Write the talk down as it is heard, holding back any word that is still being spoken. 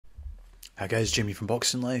Hi guys, Jamie from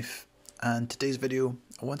Boxing Life, and today's video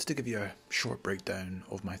I wanted to give you a short breakdown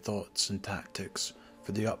of my thoughts and tactics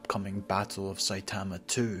for the upcoming Battle of Saitama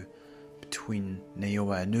 2 between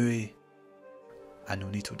Naoya Inoue and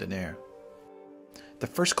Nonito Donaire. The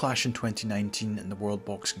first clash in 2019 in the World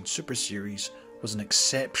Boxing Super Series was an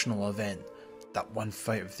exceptional event that won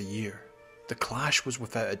Fight of the Year. The clash was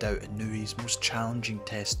without a doubt Inoue's most challenging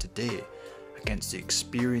test to date against the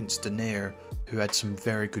experienced Donaire, who had some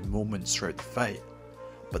very good moments throughout the fight.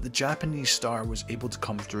 But the Japanese star was able to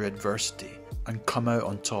come through adversity and come out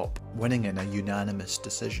on top, winning in a unanimous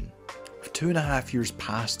decision. With 2.5 years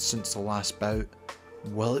passed since the last bout,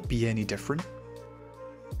 will it be any different?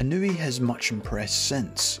 Inoue has much impressed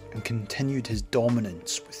since and continued his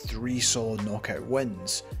dominance with 3 solid knockout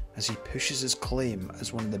wins as he pushes his claim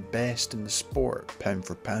as one of the best in the sport pound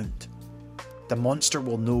for pound. The monster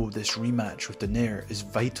will know this rematch with Donaire is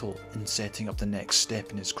vital in setting up the next step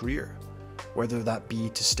in his career, whether that be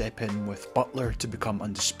to step in with Butler to become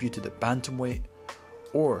undisputed at bantamweight,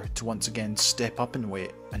 or to once again step up in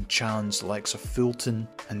weight and challenge the likes of Fulton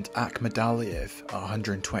and Akhmadaliev at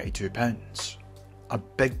 122 pounds. A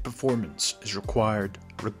big performance is required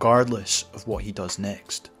regardless of what he does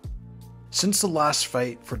next. Since the last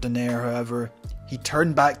fight for Donaire, however, he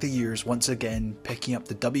turned back the years once again, picking up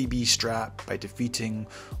the WB strap by defeating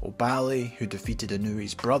Obali, who defeated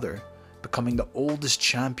Inoue's brother, becoming the oldest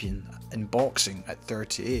champion in boxing at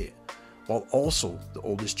 38, while also the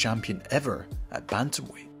oldest champion ever at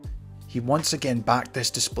bantamweight. He once again backed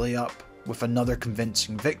this display up with another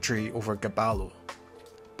convincing victory over Gaballo.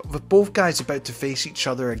 But with both guys about to face each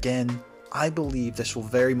other again, I believe this will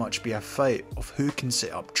very much be a fight of who can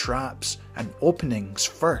set up traps and openings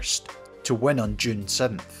first to win on June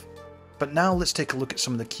 7th. But now let's take a look at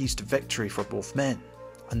some of the keys to victory for both men,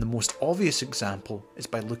 and the most obvious example is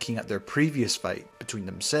by looking at their previous fight between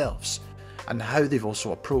themselves, and how they've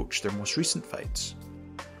also approached their most recent fights.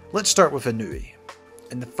 Let's start with Inoue.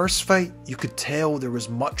 In the first fight, you could tell there was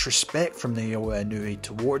much respect from Naoya Inoue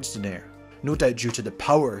towards Donaire, no doubt due to the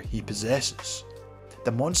power he possesses.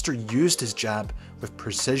 The monster used his jab with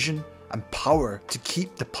precision and power to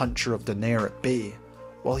keep the puncher of Donaire at bay,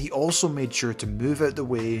 while he also made sure to move out the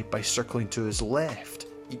way by circling to his left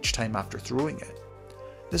each time after throwing it.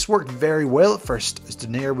 This worked very well at first, as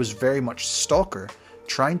Donaire was very much a stalker,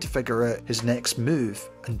 trying to figure out his next move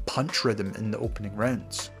and punch rhythm in the opening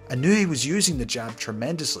rounds. Inoue was using the jab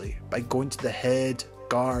tremendously by going to the head,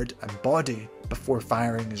 guard and body before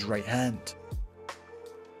firing his right hand.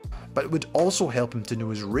 But it would also help him to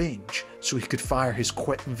know his range, so he could fire his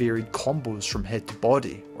quick and varied combos from head to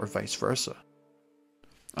body, or vice versa.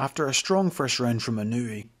 After a strong first round from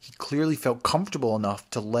Inoue, he clearly felt comfortable enough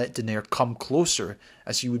to let Donaire come closer,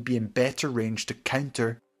 as he would be in better range to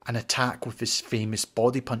counter and attack with his famous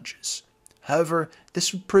body punches. However,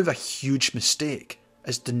 this would prove a huge mistake,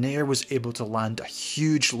 as Donaire was able to land a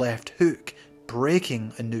huge left hook,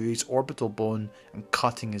 breaking Inoue's orbital bone and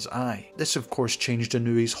cutting his eye. This of course changed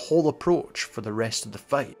Inoue's whole approach for the rest of the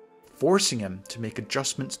fight, forcing him to make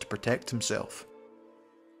adjustments to protect himself.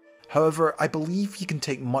 However, I believe he can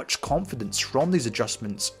take much confidence from these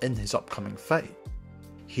adjustments in his upcoming fight.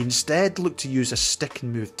 He instead looked to use a stick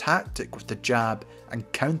and move tactic with the jab and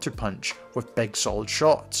counterpunch with big solid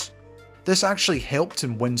shots. This actually helped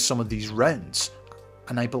him win some of these rounds,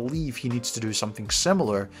 and I believe he needs to do something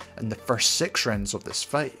similar in the first 6 rounds of this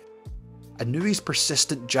fight. Inoue's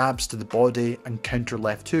persistent jabs to the body and counter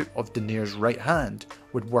left hook of Donaire's right hand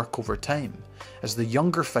would work over time, as the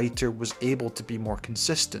younger fighter was able to be more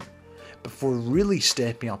consistent, before really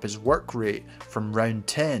stepping up his work rate from round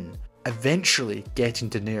 10, eventually getting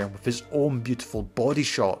Donaire with his own beautiful body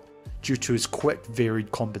shot due to his quick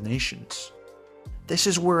varied combinations. This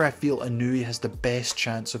is where I feel Inoue has the best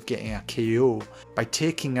chance of getting a KO by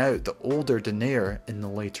taking out the older Donaire in the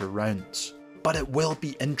later rounds. But it will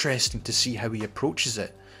be interesting to see how he approaches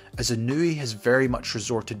it, as Inoue has very much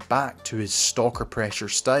resorted back to his stalker pressure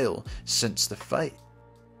style since the fight.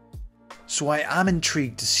 So I am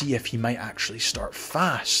intrigued to see if he might actually start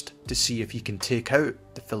fast to see if he can take out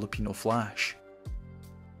the Filipino Flash.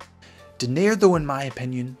 Donaire, though, in my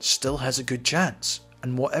opinion, still has a good chance,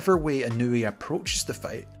 and whatever way Inoue approaches the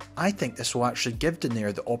fight, I think this will actually give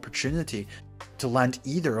Donaire the opportunity to land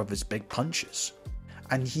either of his big punches.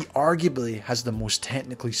 And he arguably has the most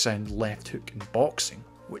technically sound left hook in boxing,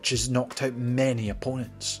 which has knocked out many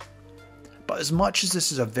opponents. But as much as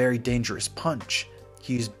this is a very dangerous punch,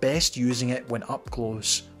 he is best using it when up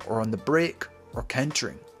close or on the break or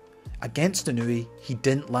countering. Against Inoue, he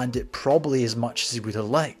didn't land it probably as much as he would have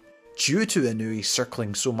liked, due to Inoue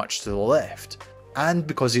circling so much to the left, and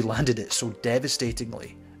because he landed it so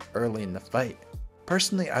devastatingly, early in the fight.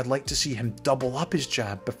 Personally, I'd like to see him double up his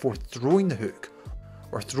jab before throwing the hook,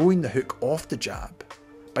 or throwing the hook off the jab.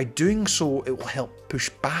 By doing so, it will help push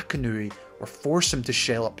back Inoue or force him to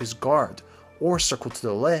shell up his guard or circle to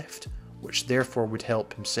the left, which therefore would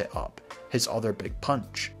help him set up his other big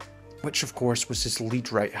punch, which of course was his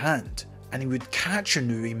lead right hand, and he would catch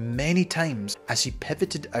Inoue many times as he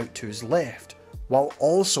pivoted out to his left, while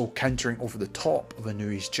also countering over the top of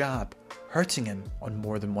Inoue's jab, hurting him on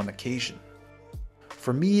more than one occasion.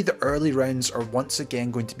 For me, the early rounds are once again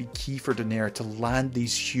going to be key for Donaire to land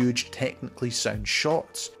these huge technically sound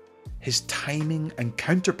shots. His timing and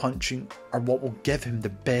counterpunching are what will give him the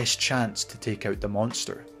best chance to take out the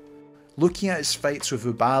monster. Looking at his fights with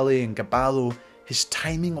Ubale and Gaballo, his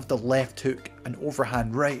timing of the left hook and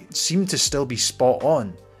overhand right seem to still be spot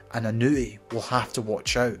on, and Inoue will have to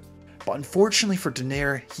watch out. But unfortunately for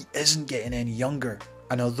Donaire, he isn't getting any younger,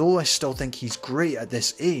 and although I still think he's great at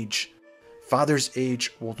this age, father's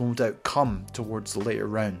age will no doubt come towards the later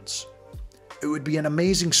rounds. It would be an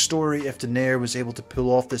amazing story if Donaire was able to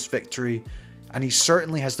pull off this victory, and he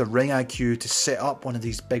certainly has the ring IQ to set up one of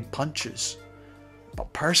these big punches.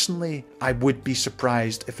 But personally, I would be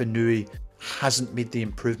surprised if Inoue hasn't made the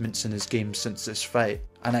improvements in his game since this fight,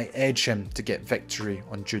 and I edge him to get victory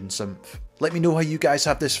on June 7th. Let me know how you guys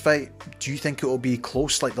have this fight. Do you think it will be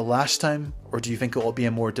close like the last time, or do you think it will be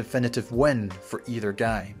a more definitive win for either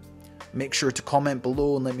guy? Make sure to comment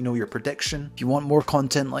below and let me know your prediction. If you want more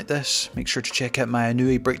content like this, make sure to check out my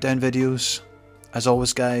Inoue breakdown videos. As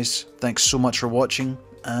always guys, thanks so much for watching,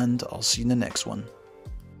 and I'll see you in the next one.